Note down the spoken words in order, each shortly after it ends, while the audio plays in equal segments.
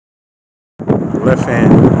left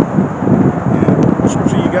hand. Yeah. What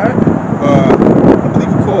scripture you got? I believe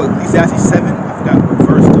we call it Ecclesiastes 7. I forgot what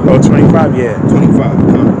verse. Oh, 25, yeah.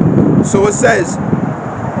 25. So it says,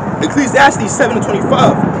 Ecclesiastes 7 and 25.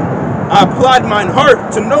 I applied mine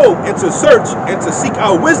heart to know and to search and to seek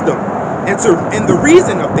out wisdom and the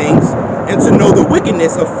reason of things and to know the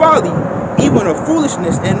wickedness of folly, even of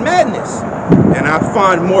foolishness and madness. And I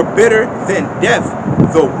find more bitter than death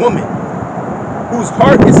the woman, whose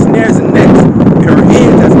heart is snares and nets, and her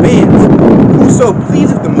hands as bands. Whoso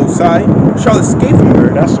pleaseth the Most High shall escape from her.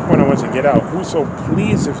 That's the point I want to get out. Whoso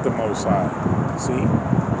pleaseth the Most High. See?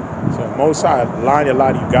 So Most High line a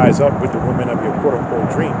lot of you guys up with the women of your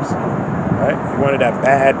quote-unquote dreams. Right? You wanted that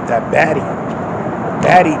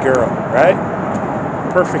baddie girl, right?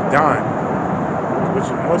 Perfect dime. Which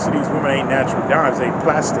most of these women ain't natural dimes, they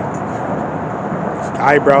plastic.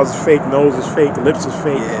 Eyebrows is fake, nose is fake, lips is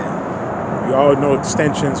fake. Yeah. You all know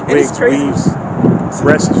extensions, wigs, weaves.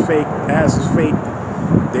 Breast is fake, ass is fake.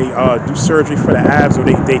 They do surgery for the abs, or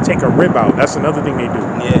they take a rib out. That's another thing they do.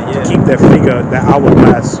 To keep their figure, that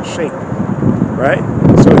hourglass shape. Right?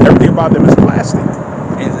 So everything about them is plastic.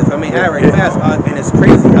 And if I may add right fast, and it's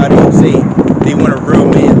crazy how they say they want a real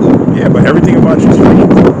man though. Yeah, but everything about you is fake.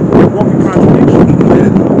 You're walking contradiction.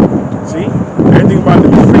 See? Everything about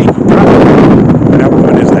them is fake. You got it. And that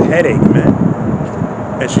woman is a headache, man.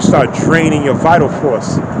 And she started draining your vital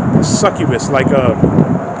force. A succubus like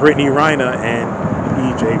Brittany Reiner and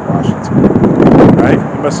E.J. Washington. Right?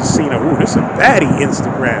 You must have seen her. Ooh, this is a baddie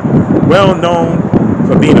Instagram. Well known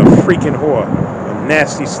for being a freaking whore. A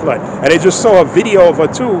nasty slut. And they just saw a video of her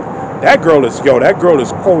too. That girl is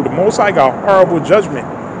cold. The Most High got horrible judgment.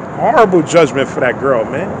 Horrible judgment for that girl,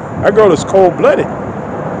 man. That girl is cold-blooded.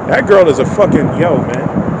 That girl is a fucking, man.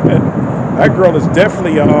 That girl is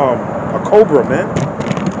definitely a cobra, man.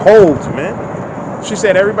 Cold, man. She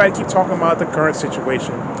said, everybody keep talking about the current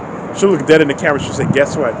situation. She looked dead in the camera. She said,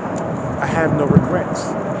 guess what? I have no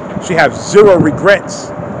regrets. She has 0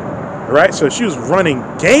 regrets. Right? So she was running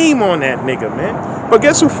game on that nigga, man. But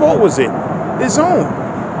guess whose fault was it? His own.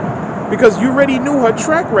 Because you already knew her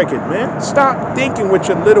track record, man. Stop thinking with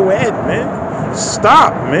your little head, man.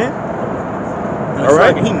 Stop, man. All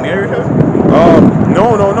right? He married her?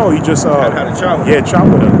 No. He just had a child with her. Yeah,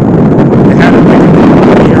 child with her. They had a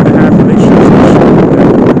year and a half relationship.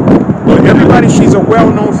 But everybody, she's a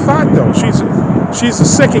well-known thought, though. She's the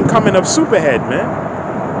second coming of Superhead, man.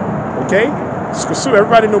 Okay? So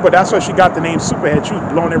everybody knew, but that's why she got the name Superhead. She was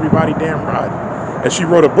blowing everybody damn rod. And she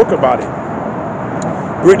wrote a book about it.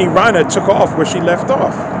 Brittany Reiner took off where she left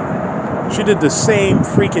off. She did the same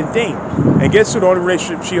freaking thing. And guess who the only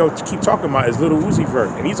relationship she'll keep talking about is Lil Uzi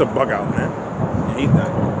Vert. And he's a bug out, man. Yeah, he's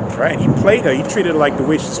not. Right? He played her. He treated her like the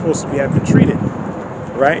way she's supposed to be having treated.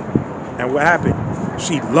 Right? And what happened?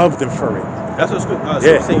 She loved him for it. That's what's good.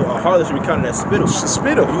 Saying Harley should be counted as spittle.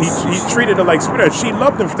 Spittle. He treated her like spittle. She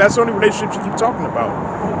loved him. That's the only relationship she keep talking about.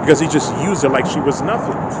 Because he just used her like she was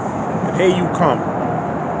nothing. And here you come.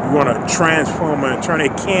 You want to transform her and turn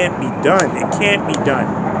it. It can't be done. It can't be done.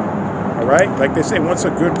 All right? Like they say, once a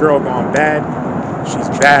good girl gone bad, she's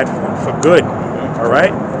bad for good. All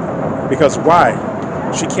right? Because why?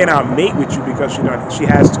 She cannot mate with you because she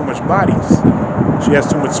has too much bodies. She has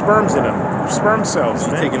too much sperms in her. Sperm cells,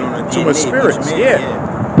 She's man. taking on a Too DNA much spirits. man,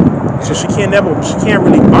 Yeah. So she can't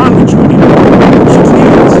really bond with you anymore. She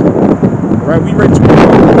can't. All right? We read 20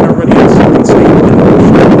 women already enslaved.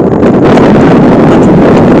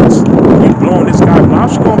 You blowing this guy now,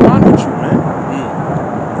 she gonna bond with you, man.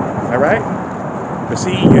 All right? But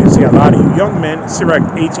see a lot of you young men, like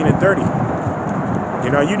 18 and 30. You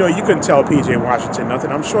know, you couldn't tell PJ Washington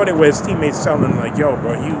nothing. I'm sure they were his teammates telling him like, yo,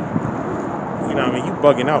 bro, you know what I mean? You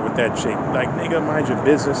bugging out with that chick. Like, nigga, mind your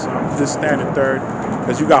business. This, that, and third.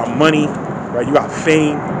 Because you got money, right? You got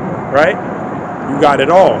fame, right? You got it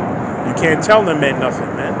all. You can't tell them men nothing,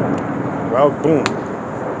 man. Well, boom.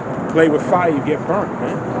 Play with fire, you get burnt,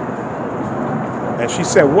 man. And she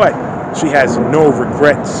said what? She has no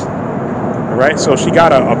regrets. All right? So she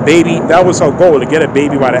got a baby. That was her goal, to get a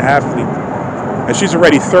baby by the athlete. And she's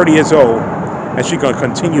already 30 years old. And she's going to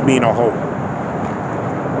continue being a hoe.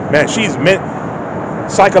 Man, she's meant...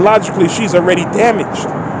 Psychologically, she's already damaged.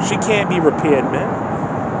 She can't be repaired, man.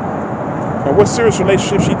 And what serious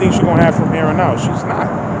relationship she thinks she's going to have from here on out? She's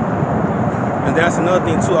not. And that's another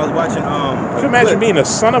thing, too. I was watching... Can you imagine being a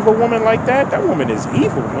son of a woman like that? That woman is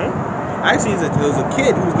evil, man. Actually, there was a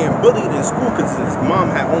kid who was getting bullied in school because his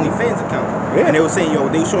mom had OnlyFans account. Yeah. And they were saying,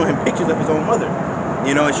 they were showing him pictures of his own mother.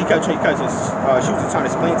 You know, and she was trying to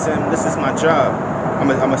explain to him, this is my job.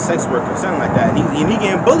 I'm a sex worker, something like that. And he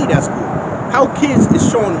getting bullied at school. How kids is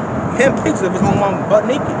showing him pictures of his own mom butt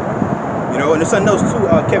naked? You know, know, and there's something else too.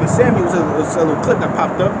 Kevin Samuels was a little clip that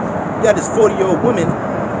popped up. He had this 40-year-old woman.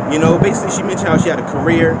 You know, basically she mentioned how she had a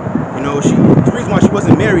career. You know, the reason why she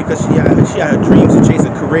wasn't married because she had her dreams to chase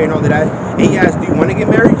a career and all of that. And he asked, "Do you want to get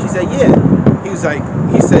married?" She said, "Yeah." He said,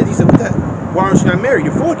 "What the? Why aren't you not married?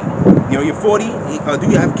 You're 40. You know, you're 40.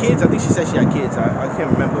 Do you have kids?" I think she said she had kids. I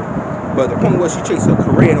can't remember. But the point was she chased her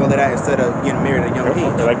career and all of that instead of getting married at a young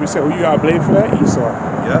age. Like we said, who you got to blame for that? Esau.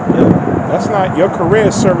 Yep. That's not your career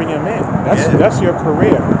is serving your man. That's your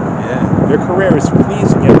career. Yeah. Your career is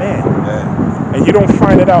pleasing your man. Yeah. And you don't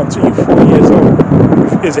find it out until you're 40 years old.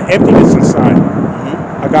 There's an emptiness inside.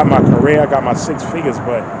 I got my career, I got my 6 figures,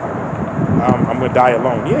 but I'm going to die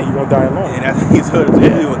alone. Yeah, you're going to die alone. And that's what he's heard. You're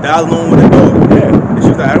going to die alone with a dog. Yeah. And she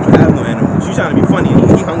was like, "I don't have no animals." She was trying to be funny,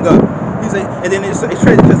 and he hung up. He's like, and then it's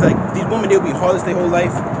crazy because like these women, they'll be heartless their whole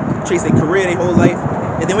life, chase their career their whole life,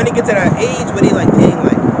 and then when they get to that age where they like, dang,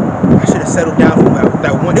 like I should have settled down for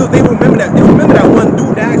that one. They remember that. They remember that one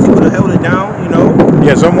dude that actually would have held it down, you know.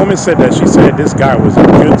 Yeah, some woman said that. She said this guy was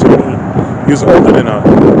good to me. He was older than her.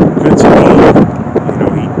 Good to me. You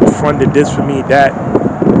know, he funded this for me, that,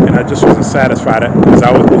 and I just wasn't satisfied because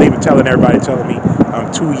I was telling me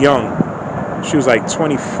I'm too young. She was like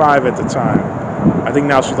 25 at the time. I think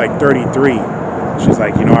now she's like 33. She's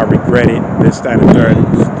like, you know, I regret it, this, that, and third.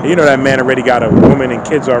 And you know that man already got a woman and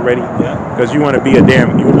kids already. Because you want to be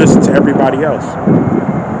you listen to everybody else.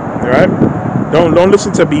 Right? Don't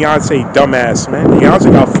listen to Beyonce, dumbass, man.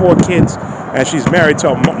 Beyonce got 4 kids and she's married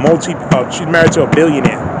to a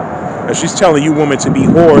billionaire. And she's telling you women to be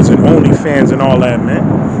whores and OnlyFans and all that, man.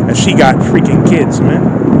 And she got freaking kids, man.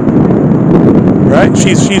 Right?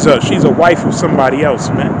 She's a wife of somebody else,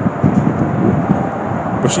 man.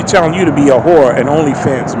 But she telling you to be a whore and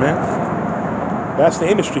OnlyFans, man. That's the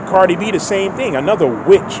industry. Cardi B, the same thing. Another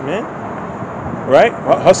witch, man. Right?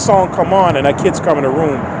 Her song come on and her kids come in the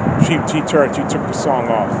room. She took the song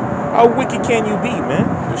off. How wicked can you be, man?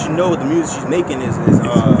 Well, she knows the music she's making is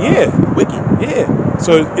wicked. Yeah.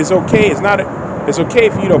 So it's okay. It's okay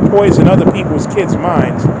for you to poison other people's kids'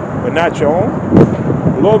 minds, but not your own.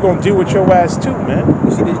 The Lord gonna deal with your ass too, man.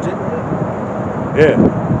 You see this shit? Yeah.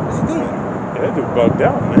 What's he doing? That dude bugged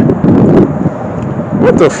out, man.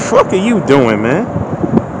 What the fuck are you doing, man?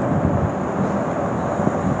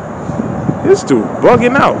 This dude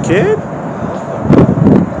bugging out, kid.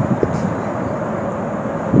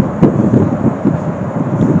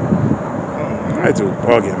 That dude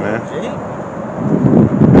bugging, man.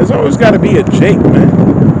 There's always got to be a Jake, man.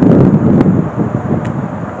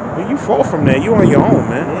 When you fall from there, you on your own,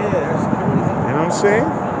 man. Yeah, that's crazy. You know what I'm saying?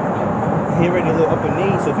 He already a little upper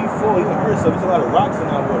knee, so if he fall, he gonna hurt himself. There's a lot of rocks in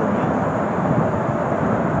that water, man.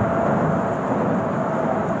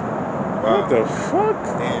 Wow. What the fuck?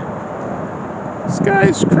 Damn. This guy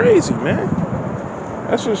is crazy, man.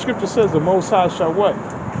 That's what the scripture says. The Most High shall what?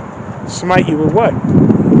 Smite you with what?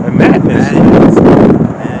 A madness.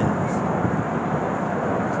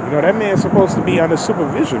 You know, that man's supposed to be under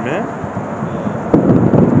supervision, man.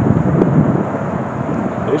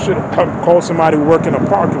 They should have called somebody who work in a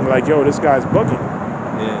park and be like, yo, this guy's bugging.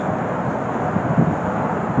 Yeah.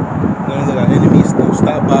 None of our enemies still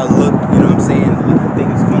stop by, look, you know what I'm saying? I think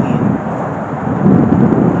it's funny.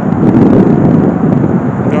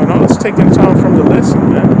 No, let's take them time from the lesson,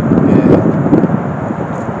 man. Yeah.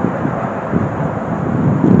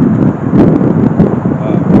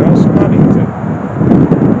 What else somebody do?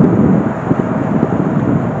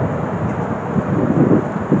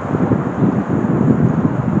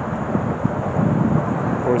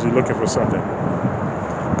 Or is he looking for something?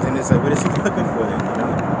 And it's like, what is he looking for then? You know?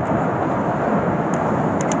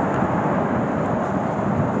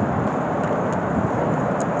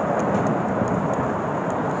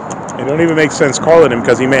 It don't even make sense calling him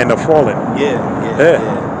because he may end up falling. Yeah. You know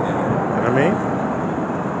what I mean?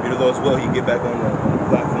 If the Lord's will, he get back on the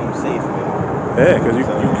platform safe, man. Yeah, because you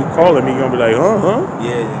call him, he's going to be like, huh?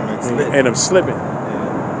 Yeah, and I'm slipping.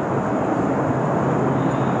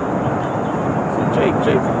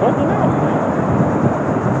 Jake bugging out, man.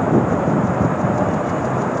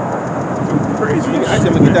 Dude, crazy. Actually,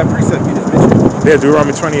 I'm going to get that precept you just mentioned. Yeah,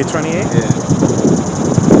 Deuteronomy 28:28. Yeah.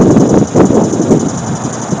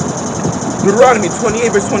 Deuteronomy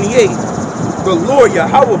 28, verse 28. The Lord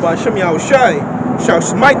Yahweh B'Shem Yahushai shall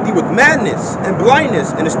smite thee with madness and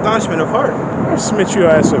blindness and astonishment of heart. I'll smite your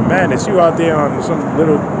ass with madness. You out there on some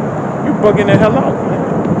little, you bugging the hell out, man.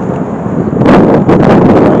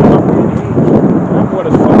 That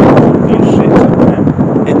water's fucking this shit, man.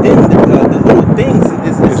 And then the little things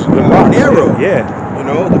is narrow. Yeah. You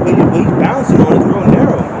know, the way he's bouncing on is real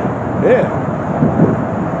narrow, man. Yeah.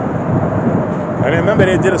 I remember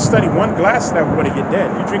they did a study. One glass of that water, you're dead.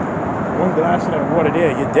 You drink One glass of that water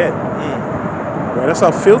there, you're dead. Right? That's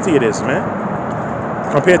how filthy it is, man.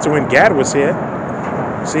 Compared to when Gad was here.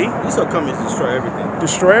 See? Esau coming to destroy everything.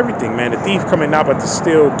 Destroy everything, man. The thief coming not but to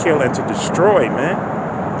steal, kill, and to destroy, man.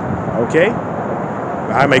 Okay?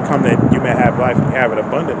 I may come that you may have life and have it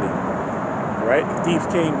abundantly. Right? The thief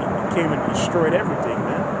came and destroyed everything,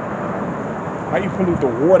 man. How you pollute the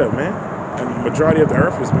water, man? And the majority of the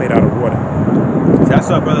earth is made out of water. That's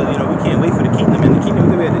why, brother, you know, we can't wait for the kingdom. And the kingdom,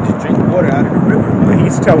 we're going to just drink water out of the river, man. But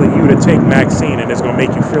he's telling you to take Maxine and it's going to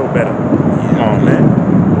make you feel better. Yeah, Come on, man.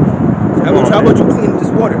 How about you clean this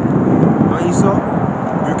water? Esau?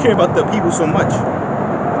 You care about the people so much.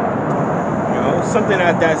 You know, something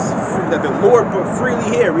that the Lord put freely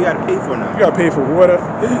here, we got to pay for now. You got to pay for water.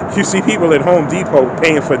 You see people at Home Depot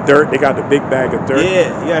paying for dirt. They got the big bag of dirt.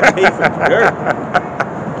 Yeah, you got to pay for dirt.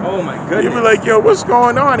 Oh, my goodness. You be like, yo, what's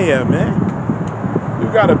going on here, man?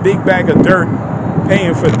 You got a big bag of dirt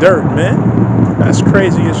paying for dirt, man. That's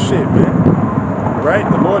crazy as shit, man. Right?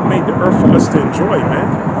 The Lord made the earth for us to enjoy,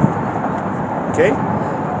 man. Okay?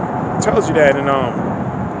 It tells you that in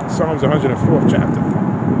Psalms 104th chapter.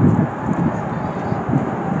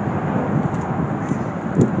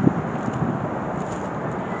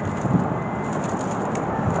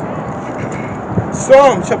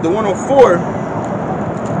 Psalm chapter 104.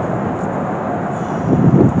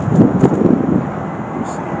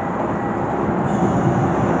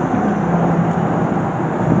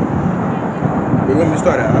 Where let me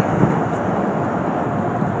start at?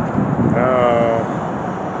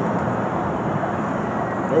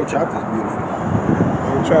 The whole chapter is beautiful. The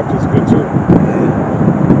whole chapter is good too.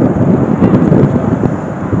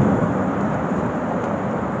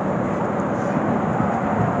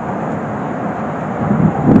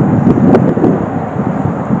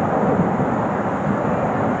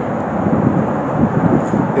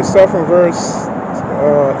 It starts from verse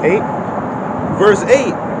 8. Verse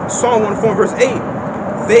 8. Psalm 104, verse 8.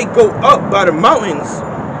 They go up by the mountains,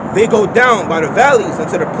 they go down by the valleys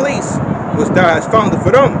unto the place which thou hast founded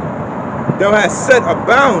for them. Thou hast set a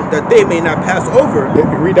bound that they may not pass over.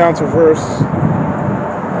 Read down to verse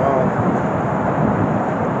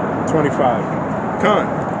 25. Con.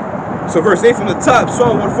 So verse 8 from the top,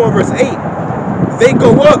 Psalm 104, verse 8. They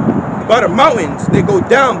go up by the mountains, they go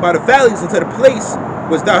down by the valleys unto the place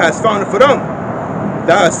which thou hast founded for them.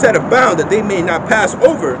 Thou hast set a bound that they may not pass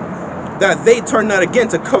over, that they turn not again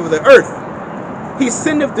to cover the earth. He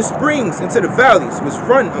sendeth the springs into the valleys which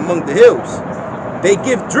run among the hills. They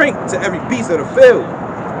give drink to every beast of the field.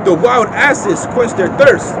 The wild asses quench their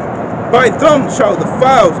thirst. By them shall the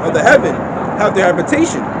fowls of the heaven have their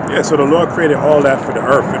habitation. Yeah, so the Lord created all that for the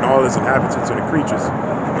earth and all its inhabitants and the creatures.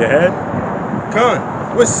 Your head? Con,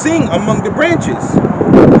 which sing among the branches.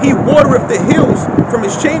 He watereth the hills from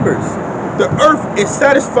his chambers. The earth is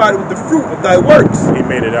satisfied with the fruit of thy works. He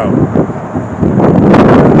made it out.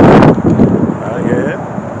 Yeah.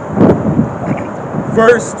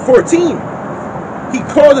 Verse 14. He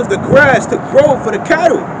causeth the grass to grow for the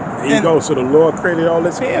cattle. There you go. So the Lord created all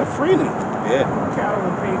this here freely. Yeah. Cattle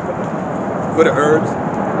and paid for the herbs.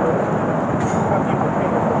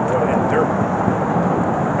 And dirt.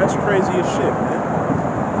 That's crazy as shit, man.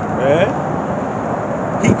 Man.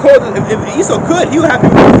 He causes, if Esau could, he would have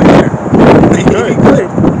people paying for air. He could.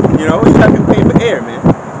 You know, he would have people paying for air, man.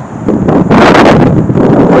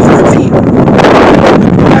 Verse 13. The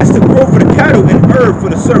grass to grow for the cattle and herb for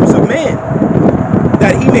the service of man,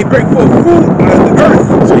 that he may bring forth food out of the earth.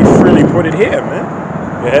 So he freely put it here, man.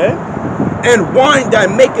 Yeah. And wine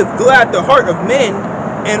that maketh glad the heart of men,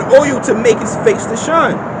 and oil to make his face to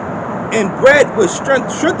shine, and bread which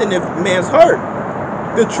strengtheneth man's heart.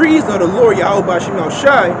 The trees of the Lord Yahweh Bashim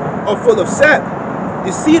Shai are full of sap.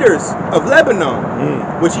 The cedars of Lebanon,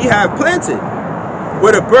 which he hath planted,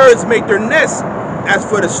 where the birds make their nests. As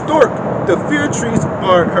for the stork, the fir trees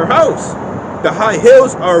are her house. The high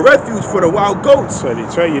hills are a refuge for the wild goats. So they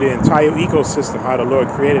tell you the entire ecosystem, how the Lord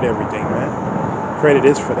created everything, man. Created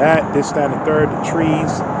this for that, this, that, and the third. The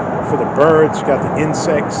trees for the birds. You got the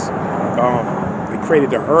insects. They created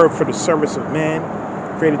the herb for the service of man.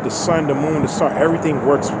 Created the sun, the moon, the star. Everything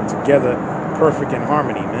works together, perfect in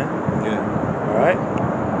harmony, man. Yeah. All right.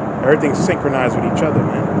 Everything's synchronized with each other,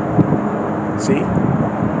 man. See,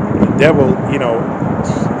 the devil, you know,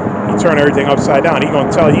 he turned everything upside down. He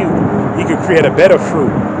gonna tell you he could create a better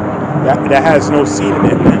fruit that has no seed in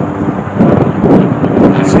it, man.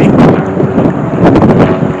 See,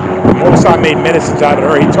 Most High made medicines out of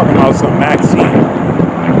her. He talking about some Maxine,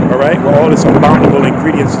 all right, with all this abominable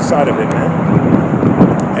ingredients inside of it, man.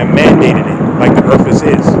 And mandated it like the earth is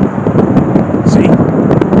his. See?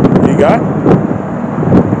 You got?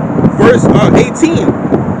 Verse 18.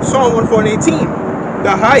 Psalm 118.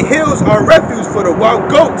 The high hills are refuge for the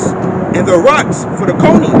wild goats, and the rocks for the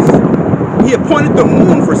conies. He appointed the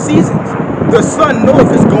moon for seasons. The sun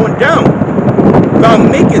knoweth his going down. Thou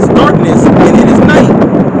makest darkness, and it is night,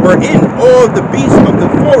 wherein all the beasts of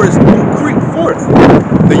the forest do creep forth.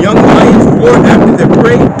 The young lions roar after their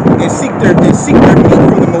prey, and seek their meat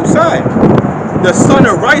from the Most High. The sun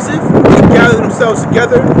ariseth, they gather themselves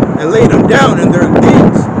together, and lay them down in their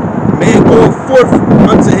dens. Man goeth forth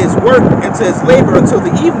unto his work and to his labor until the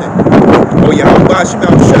evening. O Yahweh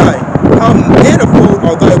Shemel Shai, how manifold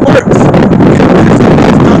are thy works, and wisdom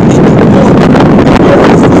is not making war, and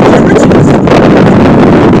earth is full of thy riches.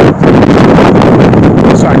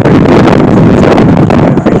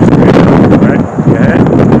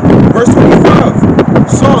 Verse 25,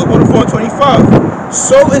 Psalm 104:25.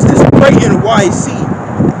 So is this great and wide sea,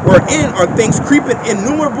 wherein are things creeping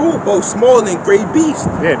innumerable, both small and great beasts.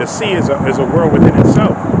 Yeah, the sea is a world within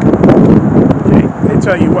itself. Okay? They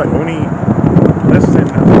tell you what, only less than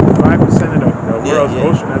 5% of the world's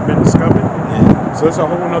ocean has been discovered. Yeah. So it's a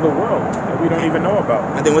whole other world that we don't even know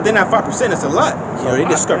about. And then within that 5%, it's a lot. You know, they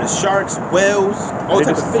discovered sharks, whales, all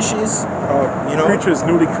types of fishes. You know, creatures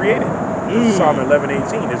newly created. Psalm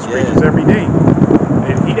 11:18. There's creatures every day.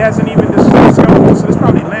 And he hasn't even discovered. So there's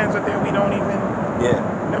probably lands out there we don't even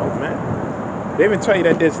know, man. They even tell you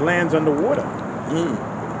that there's lands underwater. Due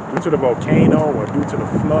to the volcano or due to the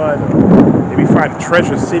flood. Or they be finding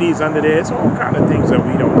treasure cities under there. It's all kind of things that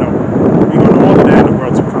we don't know. We're going to know all of that in the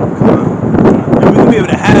world to come. And we're going to be able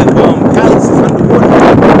to have palaces underwater.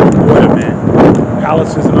 Water, man.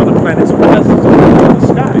 Palaces and other planets, palaces in the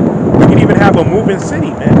sky. We can even have a moving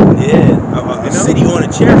city, man. Yeah, a city on a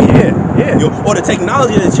chariot. Yeah. Or the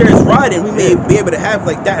technology that the chariot's riding, we may be able to have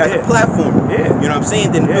like that as a platform. Yeah. You know what I'm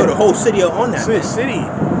saying? Then build a whole city on that. City,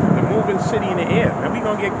 the moving city in the air, man. We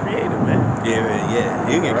gonna get creative, man. Yeah.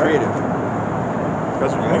 You get creative.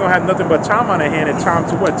 Because we're gonna have nothing but time on our hand and time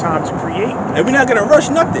to what? Time to create. And we're not gonna rush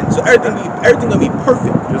nothing. So everything gonna be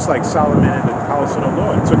perfect. Just like Solomon in the house of the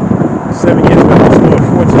Lord. It took 7 years to build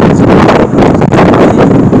 14 years to build.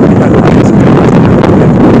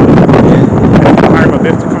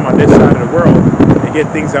 To come on this side of the world and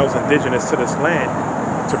get things that was indigenous to this land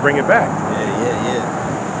to bring it back. Yeah.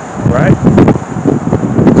 Right?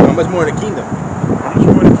 So how much more in the kingdom? How much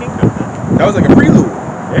more in the kingdom? That was like a prelude.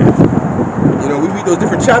 Yeah. You know, we read those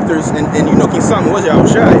different chapters, and you know, King Solomon was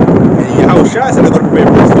Yahushai. And Yahushai said, I'm going to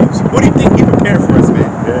prepare for us. So what do you think he prepared for us,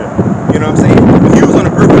 man? Yeah. You know what I'm saying? He was on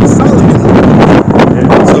the earth with Solomon.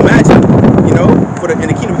 Yeah. So imagine, you know, in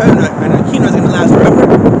the kingdom of heaven, and the kingdom is going to last forever.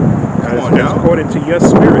 Come on now. According to your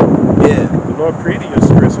spirit. Yeah. The Lord created your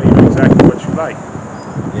spirit so you know exactly what you like.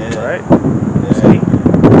 Yeah. Right? Yeah. See?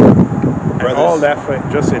 And all that for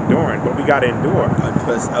just enduring, but we got to endure.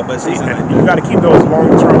 See, and you got to keep those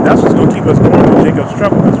long-term. That's what's going to keep us going through Jacob's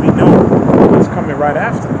trouble, because we know what's coming right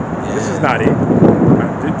after. Yeah. This is not it.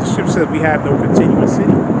 The scripture says we have no continuous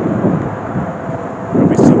city. But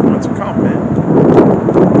we see one to come, man.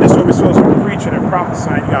 That's what we're supposed to be preaching and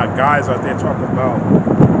prophesying. You got guys out there talking about.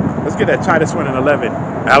 Let's get that Titus 1:11.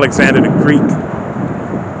 Alexander the Greek.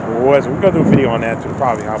 We're gonna do a video on that too.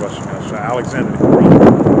 Probably how about Alexander the Greek?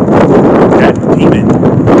 That demon,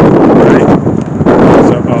 right?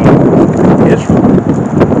 So, Israel.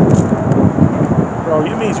 Bro,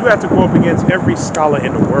 it means you have to go up against every scholar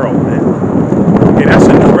in the world, man. Okay, that's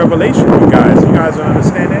a new revelation, you guys. You guys don't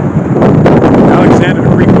understand that? Alexander the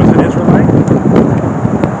Greek was an Israelite.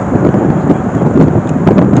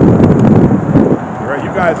 Right?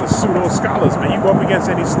 You guys are pseudo scholars, man. You go up against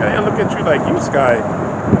any scholar, they look at you like, you this guy.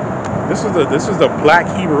 This is the Black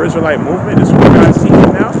Hebrew Israelite movement. This is what God's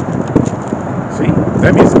teaching now. See,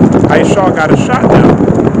 that means Aishah got a shot now.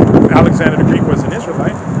 Alexander the Greek was an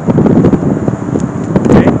Israelite.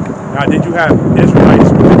 Okay. Now, did you have Israelites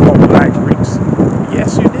called Black Greeks?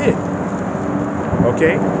 Yes, you did.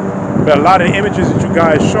 Okay. But a lot of the images that you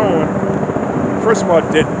guys shown, first of all,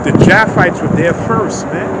 the Japhethites were there first,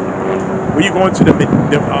 man. When you go into the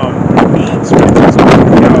Medes, when it talks about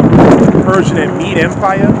the Persian and Mede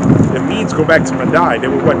Empire, the Medes go back to Madai. They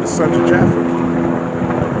were what? The sons of Japheth.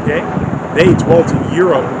 Okay? They dwelt in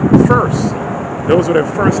Europe first. Those were the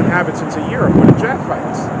first inhabitants of Europe, were the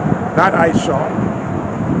Japhethites, not Aishah.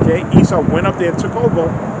 Okay? Esau went up there and took over.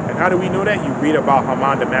 And how do we know that? You read about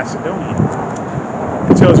Haman the Macedonian.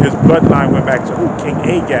 It tells you his bloodline went back to who? King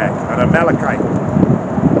Agag, an Amalekite.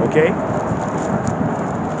 Okay?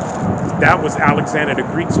 That was Alexander the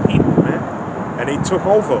Greek's people, man. And they took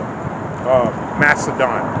over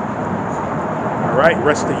Macedon. All right,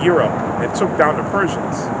 rest of Europe, and took down the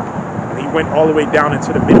Persians. And he went all the way down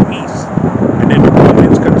into the Middle East. And then the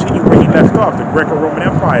Romans continued where he left off, the Greco-Roman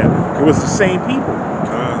Empire. It was the same people.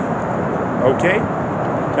 Okay?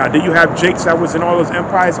 Now, do you have Jakes that was in all those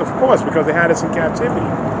empires? Of course, because they had us in captivity.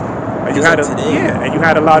 And you had and you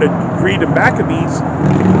had a lot of greed and Maccabees.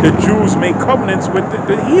 The Jews made covenants with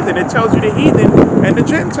the heathen. It tells you the heathen and the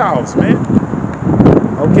Gentiles, man.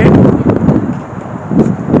 Okay?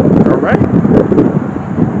 All right?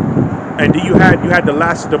 And you had the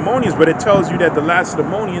Lacedaemonians, but it tells you that the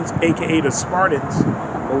Lacedaemonians, aka the Spartans,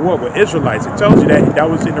 were Israelites. It tells you that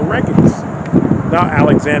was in the records. Not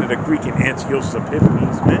Alexander the Greek and Antiochus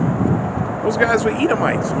Epiphanes, man. Those guys were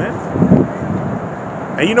Edomites, man.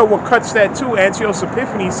 And you know what cuts that too? Antiochus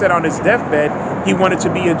Epiphanes said on his deathbed he wanted to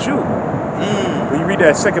be a Jew. When you read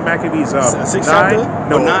that 2 Maccabees 9,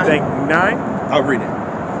 no, 9. I'll read it.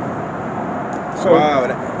 So, wow,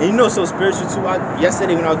 and you know, so spiritual too.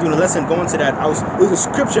 Yesterday when I was doing a lesson, going to that, it was a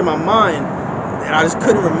scripture in my mind, and I just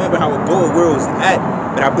couldn't remember how it go or where it was at.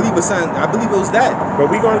 But I believe it was that. But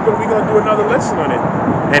we're gonna do another lesson on it.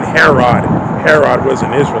 And Herod was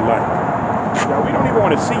an Israelite. Now, we don't even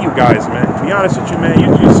want to see you guys, man. To be honest with you, man,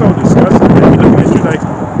 you're so disgusting, man. You look at you like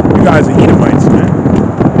you guys are Edomites, man.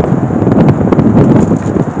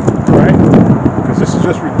 All right? Because this is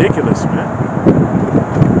just ridiculous, man.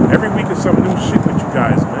 Every week is some new shit with you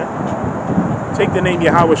guys, man. Take the name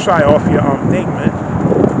Yahweh Shai off your name, man.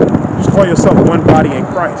 Just call yourself one body in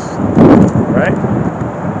Christ. Right?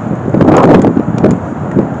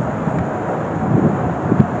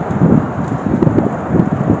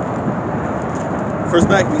 First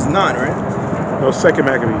Maccabees 9, right? No, 2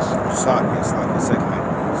 Maccabees. Second Maccabees.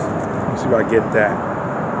 Let's see if I get that.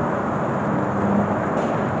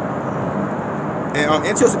 And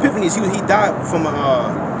Antiochus Epiphanes, he died from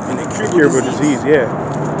an incurable disease. Yeah.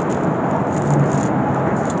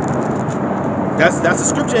 That's a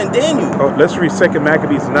scripture in Daniel. Oh, let's read 2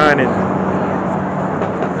 Maccabees 9 and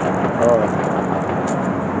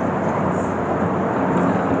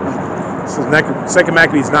 2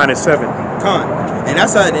 Maccabees 9 and 7. And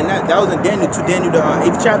that's that was in Daniel the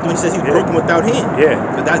 8th chapter when he says he was broken without hand. Yeah.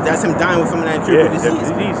 But that's him dying from that incurable disease.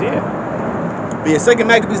 But yeah, 2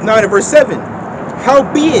 Maccabees 9 and verse 7.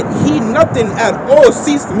 Howbeit he nothing at all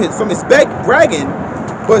ceased from his bragging,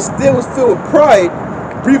 but still was filled with pride,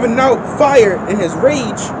 breathing out fire in his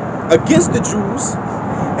rage against the Jews,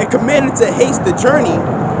 and commanded to haste the journey.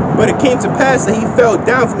 But it came to pass that he fell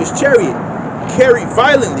down from his chariot, carried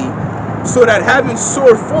violently, so that having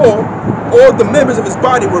sore fall, all the members of his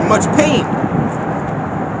body were much pained.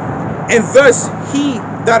 And thus he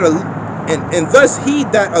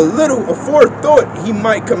that a little afore thought he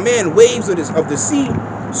might command waves of the sea,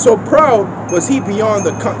 so proud was he beyond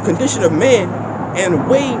the condition of man, and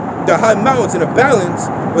weighed the high mountains in a balance,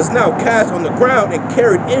 was now cast on the ground and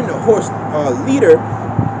carried in a horse leader,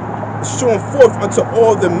 showing forth unto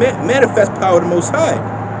all the manifest power of the Most High.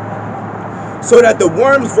 So that the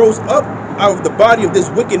worms rose up out of the body of this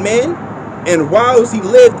wicked man, and whilst he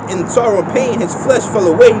lived in sorrow and pain, his flesh fell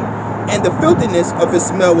away, and the filthiness of his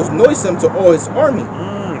smell was noisome to all his army.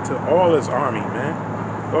 To all his army, man.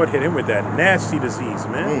 Lord hit him with that nasty disease,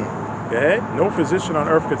 man. Go ahead. No physician on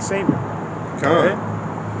earth could save him. Go ahead.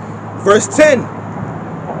 Verse 10,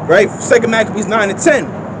 right? 2 Maccabees 9 and 10.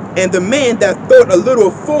 And the man that thought a little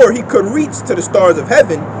afore he could reach to the stars of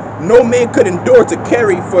heaven, no man could endure to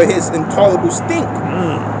carry for his intolerable stink.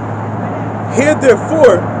 Here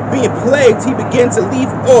therefore, being plagued, he began to leave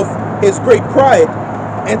off his great pride,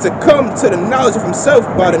 and to come to the knowledge of himself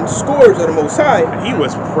by the scourge of the Most High. He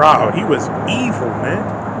was proud. He was evil, man.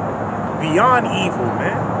 Beyond evil,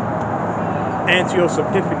 man. Antiochus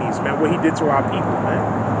Epiphanes, man, what he did to our people, man.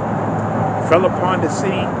 Fell upon the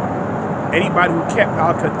city. Anybody who kept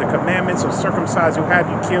out the commandments or circumcised who had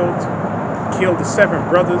you killed the 7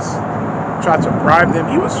 brothers, tried to bribe them.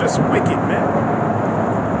 He was just wicked, man.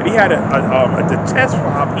 And he had a detest for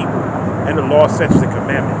our people and the law, such the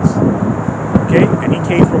commandments. Okay, and he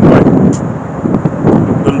came from what?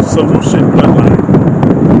 The Seleucid bloodline.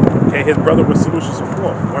 Okay, his brother was Seleucus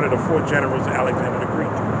IV, one of the 4 generals of Alexander the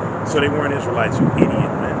Greek. So they weren't Israelites, you idiot,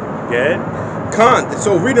 man. Good.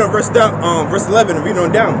 So reading on verse 11 and reading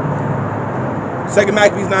on down. 2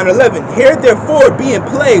 Maccabees 9:11. Here therefore, being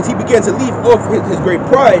plagued, he began to leave off his great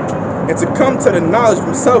pride, and to come to the knowledge of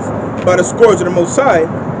himself by the scourge of the Most High,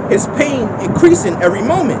 his pain increasing every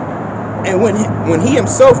moment. And when he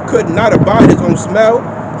himself could not abide his own smell,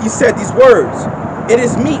 he said these words: It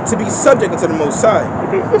is meet to be subject unto the Most High.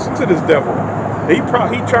 Listen to this devil. He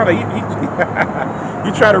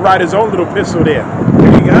tried to write his own little epistle there.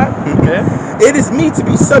 You got? It is meet to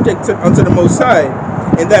be subject unto the Most High,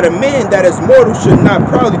 and that a man that is mortal should not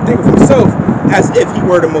proudly think of himself as if he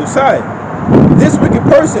were the Most High. This wicked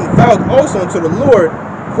person vowed also unto the Lord,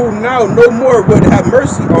 who now no more would have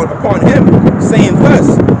mercy upon him, saying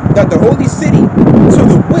thus, that the holy city, to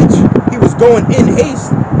the which he was going in haste,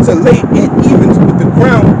 to lay it even with the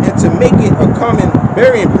ground, and to make it a common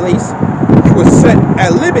burying place, he was set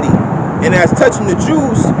at liberty. And as touching the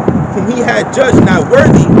Jews, whom he had judged not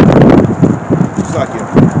worthy,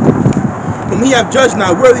 whom he had judged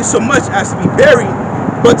not worthy so much as to be buried,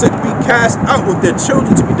 but to be cast out with their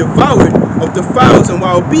children to be devoured of the fowls and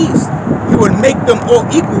wild beasts, he would make them all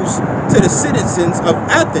equals to the citizens of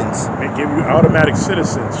Athens. They give you automatic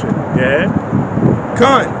citizenship. Yeah.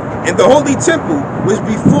 Khan, and the holy temple, which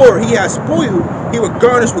before he had spoiled, he would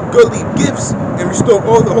garnish with goodly gifts, and restore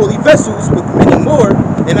all the holy vessels with many more,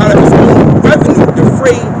 and out of his own revenue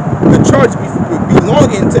defray the charge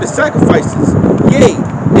belonging to the sacrifices. Yea,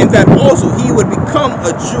 and that also he would become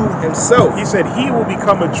a Jew himself. He said he will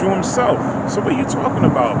become a Jew himself. So what are you talking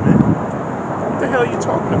about, man? What the hell are you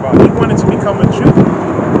talking about? He wanted to become a Jew.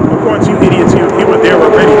 According to you idiots, they were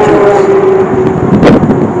already Jews.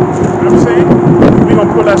 You know what I'm saying? We're going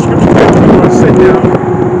to pull that scripture back. We're going to sit down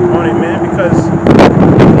on it, man, because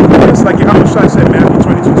it's like how much I said, Matthew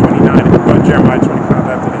 22:29, and Jeremiah 25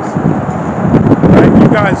 after this. Right? You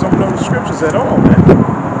guys don't know the scriptures at all, man.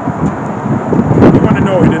 You want to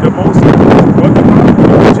know the most, what the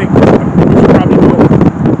Bible take, what you probably know.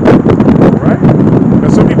 Right?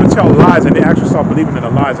 Because some people tell lies and they actually start believing in the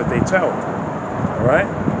lies that they tell. Alright?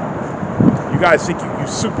 You guys think you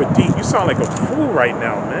super deep. You sound like a fool right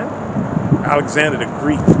now, man. Alexander the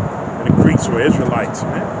Greek. And the Greeks were Israelites,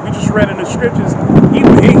 man. We just read in the scriptures. He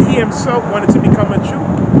himself wanted to become a Jew.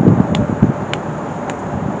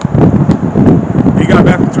 You got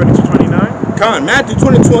back from 22:29? Khan, Matthew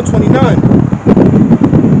 22:29.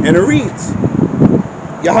 And it reads,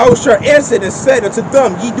 Yahushua answered and said unto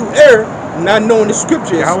them, ye do err, not knowing the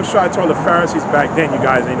scriptures. Yahushua told the Pharisees back then, you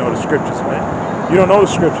guys ain't know the scriptures, man. You don't know the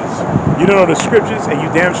scriptures. You don't know the scriptures, and you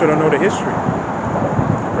damn sure don't know the history.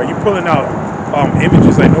 Right? You pulling out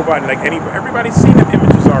images like nobody, like everybody's seen the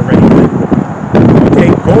images already, man. Okay,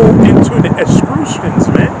 go into the Etruscans,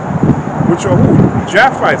 man. Which are who?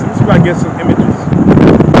 Japhethites. Let me see if I get some images.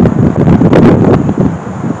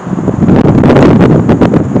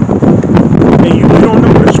 And you don't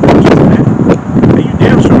know the scriptures, man. And you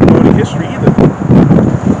damn sure don't know the history either.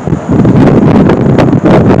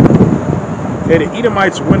 Okay, the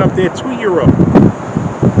Edomites went up there to Europe.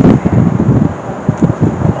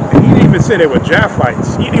 Even say they were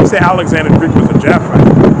Japhethites. He didn't even say Alexander the Greek was a Japhethite.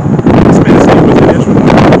 This man said he was an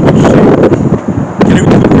Israelite. Can you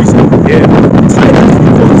read the precept? Yeah.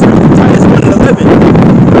 Titus 1:11.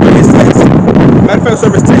 It says, matter of fact,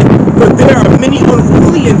 verse 10. For there are many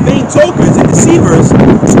unruly and vain talkers and deceivers,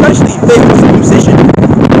 especially they of circumcision,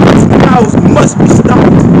 whose mouths must be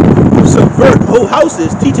stopped, who subvert whole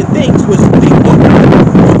houses, teaching things which they ought not.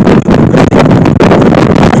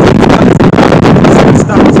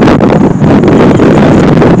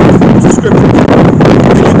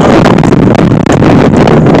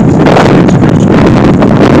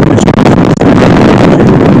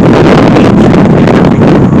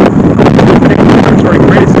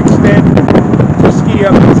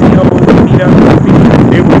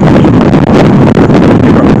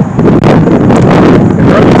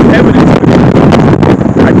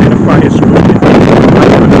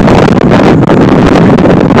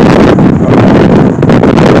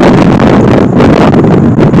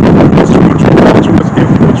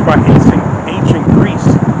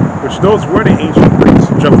 Those were the ancient Greeks.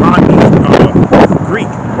 Japhethites, Greek,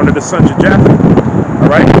 one of the sons of Japheth.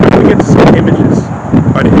 Alright? We get to some images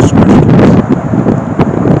of the Etruscans.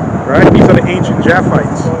 Right? These are the ancient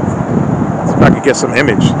Japhethites. Let's see if I could get some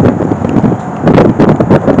image.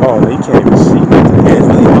 Oh, you can't even see it. Yeah, it's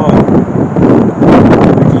really hard.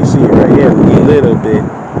 You can see it right here a little bit.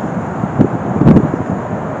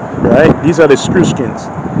 Right? These are the Etruscans.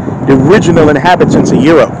 The original inhabitants of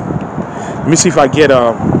Europe. Let me see if I get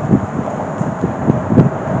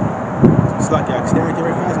like I stare at it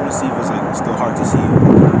very fast. I want to see if it's like still hard to see it.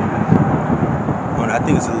 Oh, no, I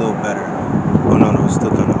think it's a little better. Oh no, it's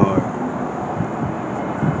still kind of hard.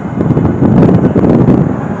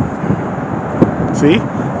 See,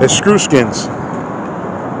 it's Etruscans.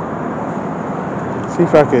 See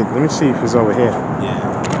if I could. Let me see if it's over here. Yeah.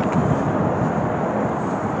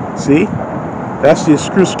 See, that's the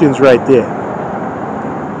Etruscans right there.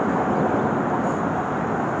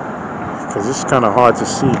 Because it's kind of hard to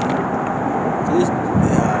see.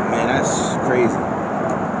 Yeah, man, that's crazy.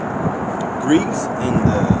 Greeks and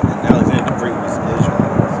Alexander the Great was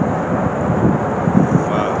Israelites.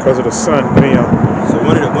 Wow. Because of the sun, So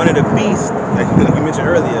one of the beasts, like you mentioned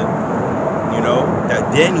earlier, you you know,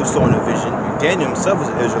 that Daniel saw in a vision. Daniel himself was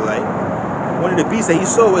an Israelite. One of the beasts that he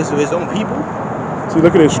saw was his own people. See,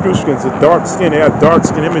 look at the Etruscans, the dark skin. They have dark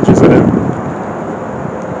skin images of them.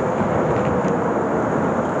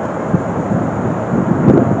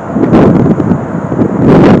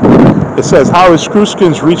 It says, how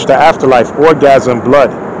Etruscans reach the afterlife, orgasm,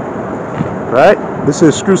 blood. Right? This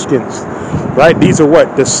is Etruscans. Right? These are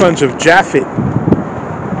what? The sons of Japhet.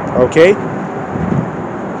 Okay?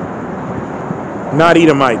 Not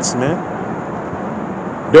Edomites, man.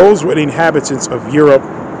 Those were the inhabitants of Europe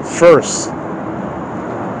first.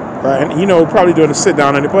 Right? And, you know, probably doing a sit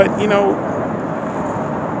down on it, but, you know,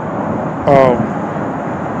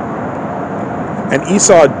 and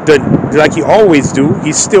Esau, like he always do,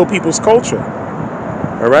 he steal people's culture.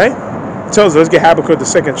 All right? It tells us, let's get Habakkuk, the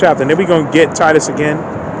 2nd chapter, and then we're going to get Titus again,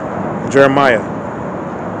 and Jeremiah.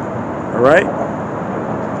 All right?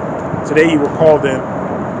 Today you will call them,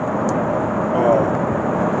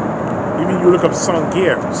 even you look up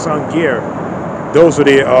Sungir, those are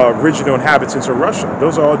the original inhabitants of Russia.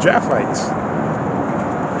 Those are all Japhethites.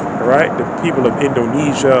 All right? The people of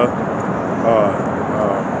Indonesia,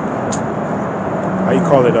 how you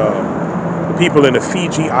call it, the people in the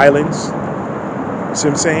Fiji Islands, you see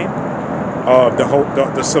what I'm saying?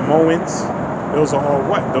 The Samoans, those are all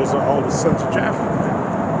what? Those are all the sons of Japhet.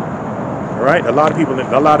 All right? A lot of people in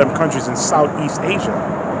a lot of them countries in Southeast Asia,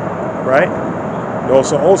 right?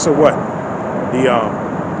 Also what? A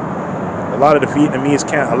lot of the Vietnamese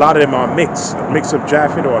a lot of them are a mix of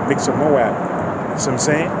Japhet or a mix of Moab. You see what I'm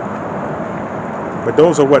saying? But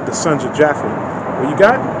those are what? The sons of Japhet. What you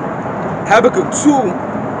got? Habakkuk 2,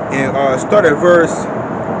 and start at verse,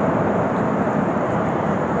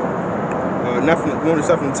 not from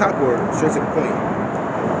the top or straight to the point.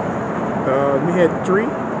 We had 3?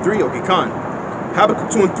 3, okay, con. Habakkuk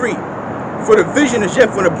 2 and 3. For the vision is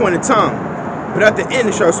yet for an appointed time, but at the end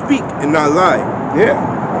it shall speak and not lie. Yeah.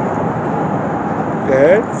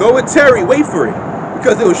 Okay. Though it tarry, wait for it,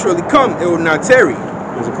 because it will surely come, it will not tarry.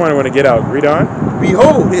 There's a point I want to get out. Read on.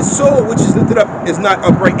 Behold, his soul which is lifted up is not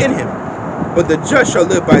upright in him, but the just shall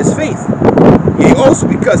live by his faith. Yea, also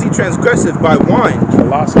because he transgresseth by wine.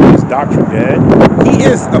 Philosophy is doctrine, Dad. He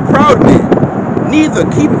is a proud man, neither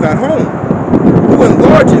keepeth at home, who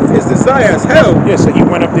enlargeth his desire as hell. Yeah, so he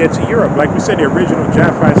went up there to Europe. Like we said, the original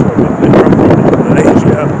Japhethites were from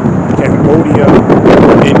Malaysia, Cambodia,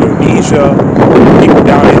 Indonesia, people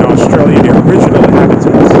down in Australia, the original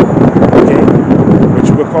inhabitants. Okay?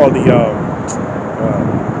 Which we call the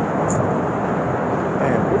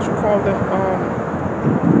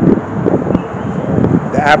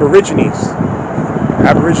the Aborigines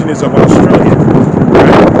of Australia,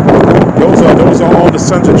 right? Those are all the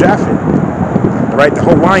sons of Japhet, right? The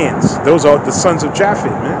Hawaiians, those are the sons of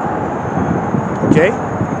Japhet, man. Okay,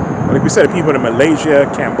 like we said, the people in Malaysia,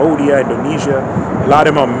 Cambodia, Indonesia, a lot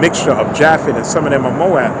of them are a mixture of Japhet, and some of them are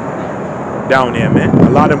Moab down there, man. A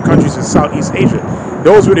lot of them countries in Southeast Asia.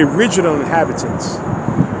 Those were the original inhabitants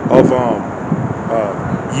of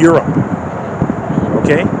Europe.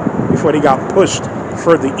 Okay, before they got pushed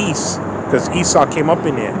further east, because Esau came up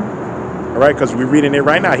in there. All right, because we're reading it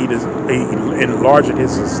right now. He enlarged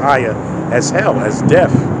his desire as hell, as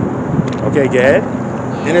death. Okay, go ahead.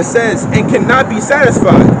 And it says, and cannot be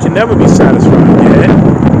satisfied. Can never be satisfied. Go ahead.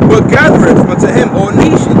 But gathereth unto him all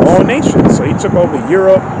nations. All nations. So he took over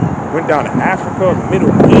Europe, went down to Africa,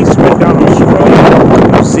 Middle East, went down to Australia,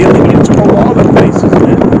 New Zealand. He took over all the places,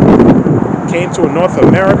 man. Came to North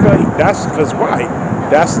America. That's because why?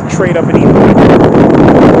 That's the trade up in Egypt.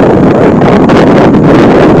 Right?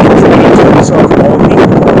 He traded to himself all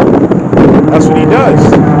people. That's what he does.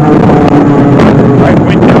 Right?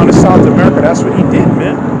 Went down to South America. That's what he did,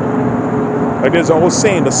 man. Like there's an old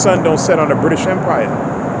saying, the sun don't set on the British Empire.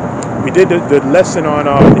 We did the lesson on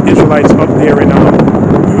the Israelites up there in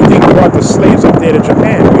you think brought the slaves up there to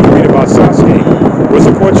Japan. We read about Sasuke. It was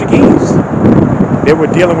the Portuguese. They were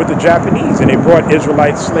dealing with the Japanese, and they brought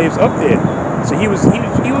Israelite slaves up there. So he was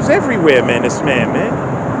everywhere, man. This man.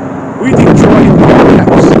 Who do you think drew him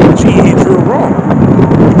wrong? Gee, he drew wrong.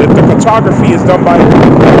 The photography is done by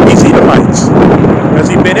these Edomites, because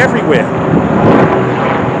he'd been everywhere.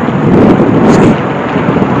 See?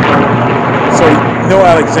 So no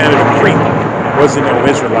Alexander the Greek wasn't no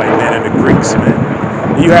Israelite, man, and the Greeks, man.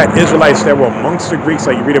 You had Israelites that were amongst the Greeks,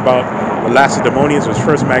 like you read about the Lacedaemonians was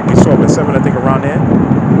first Maccabees 12 and 7, I think, around there.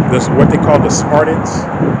 This what they call the Spartans,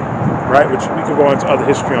 right? Which we can go into other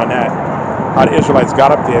history on that. How the Israelites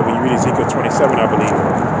got up there when you read Ezekiel 27, I believe.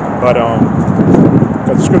 But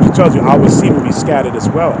because the scripture tells you our seed will be scattered as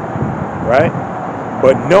well, right?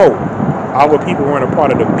 But no, our people weren't a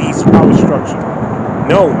part of the beast power structure.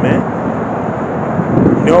 No, man.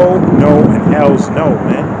 No, no, and hell's no,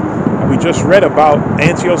 man. And we just read about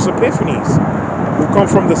Antiochus Epiphanes, who come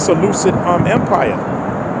from the Seleucid Empire.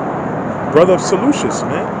 Brother of Seleucus,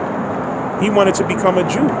 man. He wanted to become a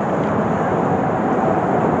Jew.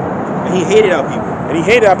 And he hated our people. And he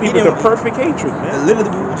hated our people with the perfect hatred, man. Literally,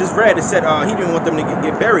 we just read, it said he didn't want them to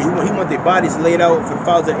get buried. He want their bodies laid out for the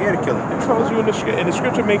fowls of the air to kill them. It tells you in the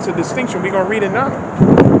scripture makes a distinction. We're going to read it now.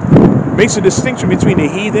 Makes a distinction between the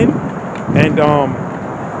heathen and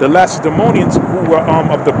the Lacedaemonians, who were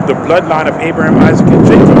of the bloodline of Abraham, Isaac, and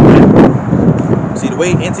Jacob, man. See, the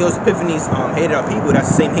way Antiochus Epiphanes hated our people, that's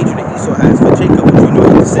the same hatred that Esau has for Jacob, which we know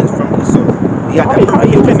he descends from Esau. He got How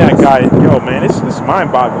you been that guy? Yo, man, it's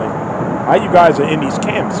mind-boggling. How you guys are in these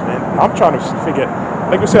camps, man? I'm trying to figure.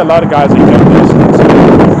 Like we said, a lot of guys are young. Come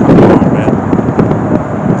on, man.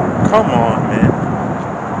 Come on, man.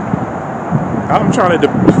 I'm trying to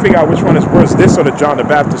figure out which one is worse, this or the John the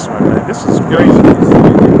Baptist one, man. This is crazy.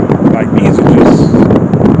 Like, these are just...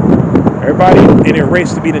 Everybody in a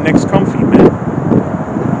race to be the next comfy, man.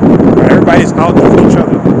 Everybody's out for each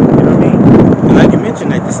other. You know what I mean? And like you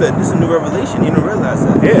mentioned, like this is a new revelation. You don't realize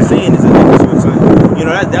that. Yeah. He's saying is a nigga son. You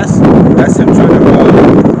know, that's him trying to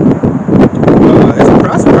it's a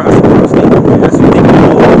prosperous statement, man. That's what they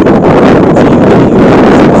know.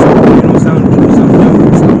 You don't sound to keep yourself down.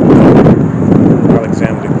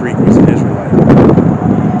 Alexander the Greek was an Israelite.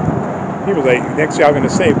 He was like, next y'all gonna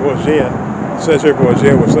say Bourget. Says here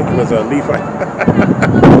Bourget was a Levite.